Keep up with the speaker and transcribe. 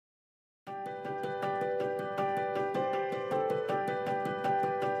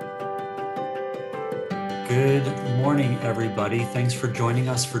Good morning, everybody. Thanks for joining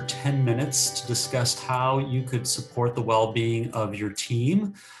us for 10 minutes to discuss how you could support the well-being of your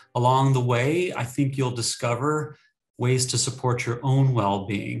team. Along the way, I think you'll discover ways to support your own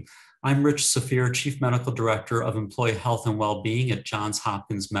well-being. I'm Rich Safir, Chief Medical Director of Employee Health and Wellbeing at Johns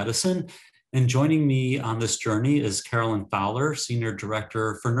Hopkins Medicine. And joining me on this journey is Carolyn Fowler, Senior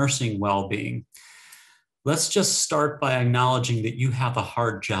Director for Nursing Wellbeing. Let's just start by acknowledging that you have a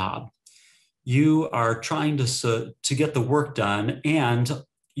hard job. You are trying to get the work done, and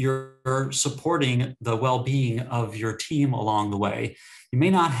you're supporting the well-being of your team along the way. You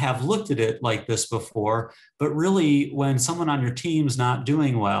may not have looked at it like this before, but really when someone on your team's not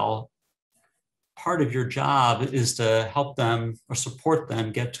doing well, part of your job is to help them or support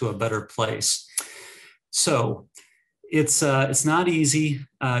them get to a better place. So it's not easy.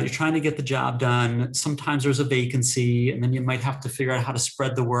 You're trying to get the job done. Sometimes there's a vacancy, and then you might have to figure out how to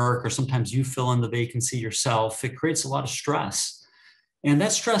spread the work, or sometimes you fill in the vacancy yourself. It creates a lot of stress. And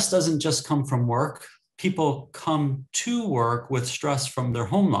that stress doesn't just come from work. People come to work with stress from their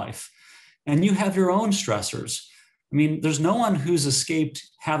home life, and you have your own stressors. I mean, there's no one who's escaped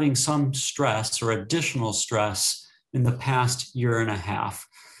having some stress or additional stress in the past year and a half.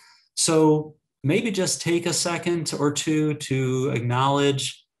 So maybe just take a second or two to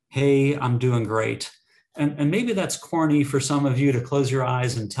acknowledge, hey, I'm doing great. And maybe that's corny for some of you to close your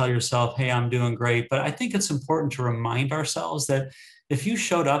eyes and tell yourself, hey, I'm doing great. But I think it's important to remind ourselves that if you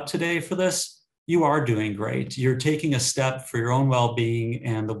showed up today for this, you are doing great. You're taking a step for your own well-being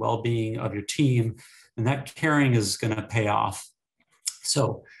and the well-being of your team, and that caring is going to pay off.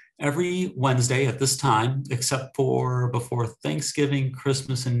 So every Wednesday at this time, except for before Thanksgiving,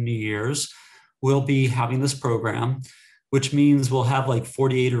 Christmas, and New Year's, we'll be having this program, which means we'll have like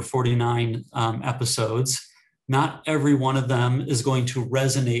 48 or 49 episodes. Not every one of them is going to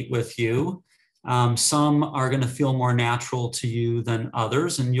resonate with you. Some are going to feel more natural to you than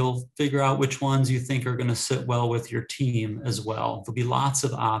others, and you'll figure out which ones you think are going to sit well with your team as well. There'll be lots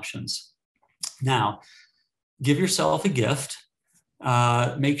of options. Now, give yourself a gift.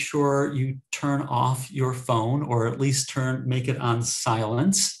 Make sure you turn off your phone, or at least make it on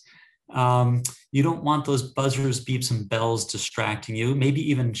silence. You don't want those buzzers, beeps, and bells distracting you. Maybe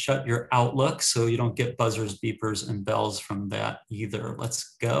even shut your Outlook so you don't get buzzers, beepers, and bells from that either.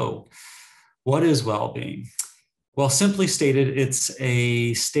 Let's go. What is well-being? Well, simply stated, it's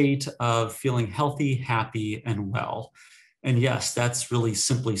a state of feeling healthy, happy, and well. And yes, that's really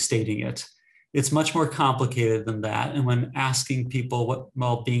simply stating it. It's much more complicated than that. And when asking people what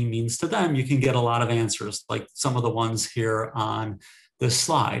well-being means to them, you can get a lot of answers, like some of the ones here on this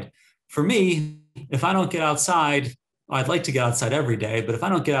slide. For me, if I don't get outside, I'd like to get outside every day, but if I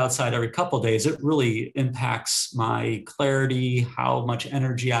don't get outside every couple of days, it really impacts my clarity, how much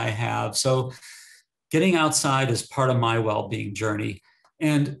energy I have. So getting outside is part of my well-being journey.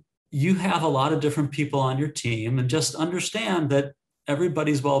 And you have a lot of different people on your team, and just understand that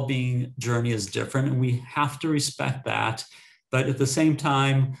everybody's well-being journey is different, and we have to respect that. But at the same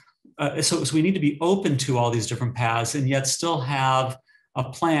time, so we need to be open to all these different paths, and yet still have a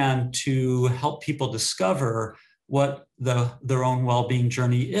plan to help people discover what their own well-being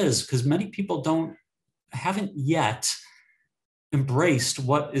journey is, because many people haven't yet embraced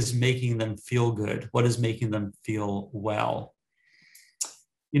what is making them feel good, what is making them feel well.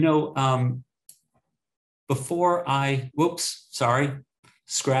 You know,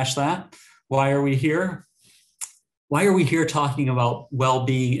 scratch that. Why are we here? Why are we here talking about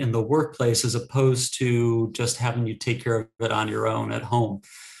well-being in the workplace as opposed to just having you take care of it on your own at home?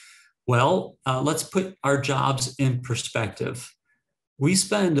 Well, let's put our jobs in perspective. We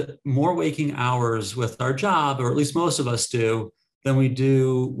spend more waking hours with our job, or at least most of us do, than we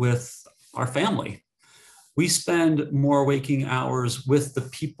do with our family. We spend more waking hours with the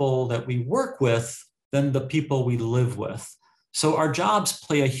people that we work with than the people we live with. So our jobs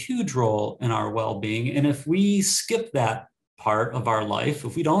play a huge role in our well-being. And if we skip that part of our life,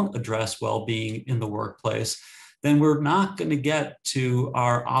 if we don't address well-being in the workplace, then we're not going to get to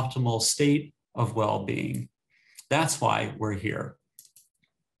our optimal state of well-being. That's why we're here.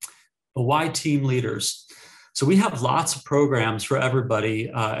 But why team leaders? So we have lots of programs for everybody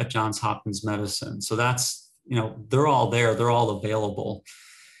at Johns Hopkins Medicine. So that's, they're all there, they're all available.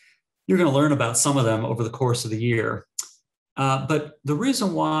 You're going to learn about some of them over the course of the year. But the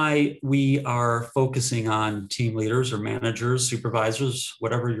reason why we are focusing on team leaders or managers, supervisors,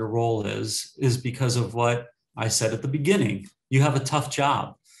 whatever your role is because of what I said at the beginning. You have a tough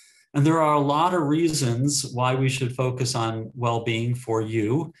job. And there are a lot of reasons why we should focus on well-being for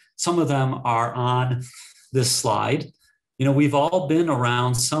you. Some of them are on this slide. We've all been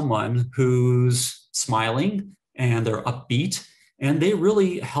around someone who's smiling and they're upbeat, and they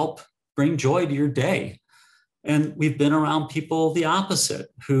really help bring joy to your day. And we've been around people the opposite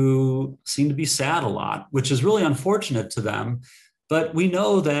who seem to be sad a lot, which is really unfortunate to them. But we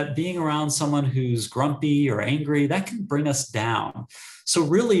know that being around someone who's grumpy or angry, that can bring us down. So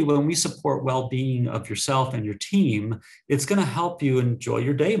really, when we support well-being of yourself and your team, it's going to help you enjoy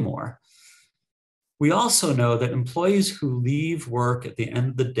your day more. We also know that employees who leave work at the end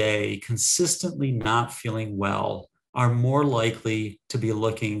of the day consistently not feeling well are more likely to be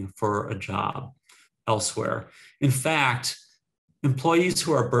looking for a job elsewhere. In fact, employees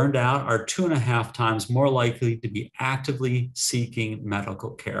who are burned out are 2.5 times more likely to be actively seeking medical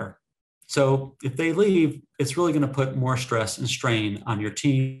care. So if they leave, it's really going to put more stress and strain on your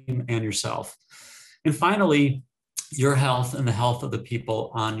team and yourself. And finally, your health and the health of the people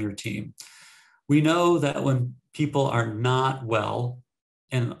on your team. We know that when people are not well,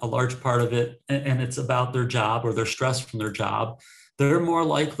 and a large part of it, and it's about their job or they're stressed from their job, they're more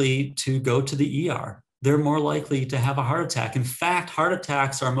likely to go to the ER. They're more likely to have a heart attack. In fact, heart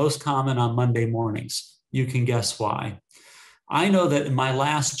attacks are most common on Monday mornings. You can guess why. I know that in my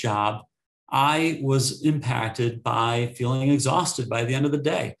last job, I was impacted by feeling exhausted by the end of the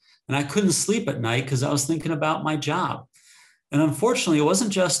day. And I couldn't sleep at night because I was thinking about my job. And unfortunately, it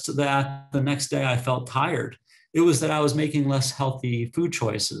wasn't just that the next day I felt tired. It was that I was making less healthy food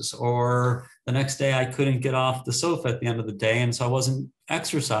choices, or the next day I couldn't get off the sofa at the end of the day, and so I wasn't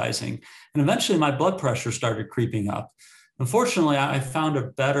exercising. And eventually my blood pressure started creeping up. Unfortunately, I found a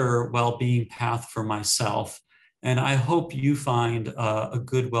better well-being path for myself, and I hope you find a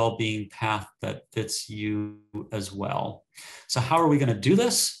good well-being path that fits you as well. So how are we going to do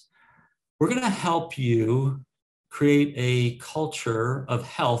this? We're going to help you create a culture of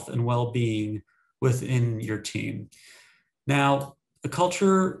health and well-being within your team. Now, the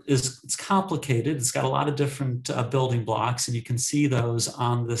culture it's complicated. It's got a lot of different building blocks, and you can see those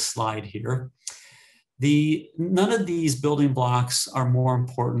on this slide here. None of these building blocks are more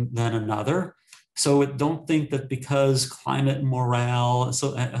important than another. So don't think that because climate and morale,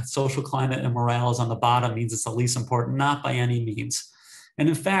 social climate and morale is on the bottom means it's the least important, not by any means. And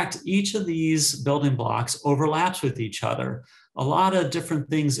in fact, each of these building blocks overlaps with each other. A lot of different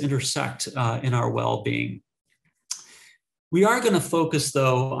things intersect in our well-being. We are going to focus,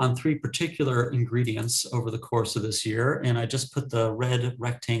 though, on 3 particular ingredients over the course of this year, and I just put the red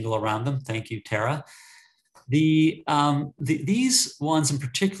rectangle around them. Thank you, Tara. These ones in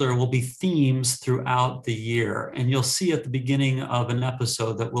particular will be themes throughout the year, and you'll see at the beginning of an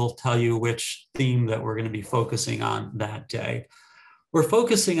episode that will tell you which theme that we're going to be focusing on that day. We're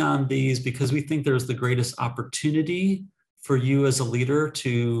focusing on these because we think there's the greatest opportunity for you as a leader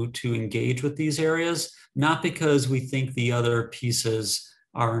to engage with these areas, not because we think the other pieces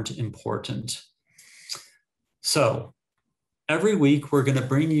aren't important. So every week, we're going to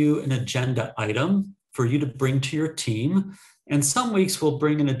bring you an agenda item for you to bring to your team. And some weeks we'll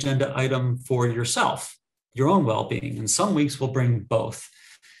bring an agenda item for yourself, your own well-being. And some weeks we'll bring both.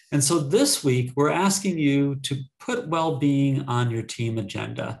 And so this week, we're asking you to put well-being on your team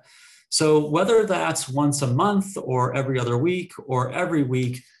agenda. So whether that's once a month or every other week or every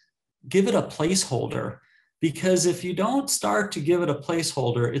week, give it a placeholder. Because if you don't start to give it a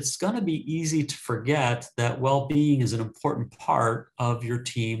placeholder, it's going to be easy to forget that well-being is an important part of your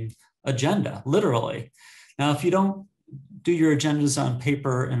team agenda, literally. Now, if you don't do your agendas on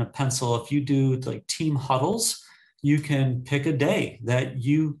paper and a pencil, if you do like team huddles, you can pick a day that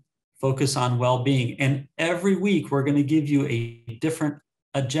you focus on well-being. And every week, we're going to give you a different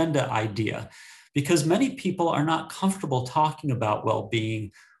agenda idea, because many people are not comfortable talking about well-being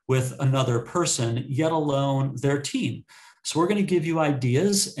with another person, yet alone their team. So we're going to give you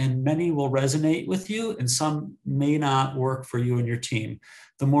ideas, and many will resonate with you, and some may not work for you and your team.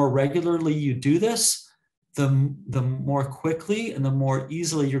 The more regularly you do this, the more quickly and the more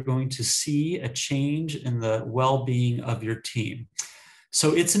easily you're going to see a change in the well-being of your team.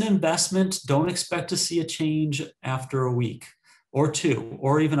 So it's an investment. Don't expect to see a change after a week or 2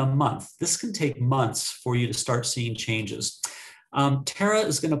 or even a month. This can take months for you to start seeing changes. Tara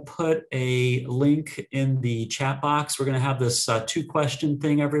is going to put a link in the chat box. We're going to have this 2-question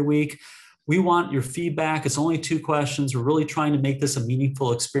thing every week. We want your feedback. It's only 2 questions. We're really trying to make this a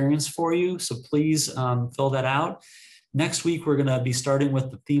meaningful experience for you. So please fill that out. Next week, we're going to be starting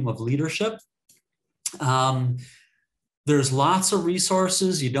with the theme of leadership. There's lots of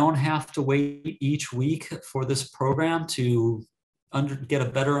resources. You don't have to wait each week for this program to get a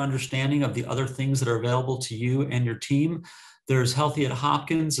better understanding of the other things that are available to you and your team. There's Healthy at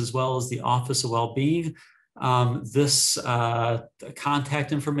Hopkins, as well as the Office of Wellbeing. This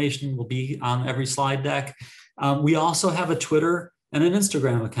contact information will be on every slide deck. We also have a Twitter and an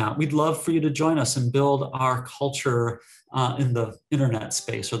Instagram account. We'd love for you to join us and build our culture in the internet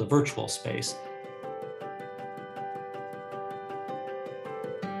space or the virtual space.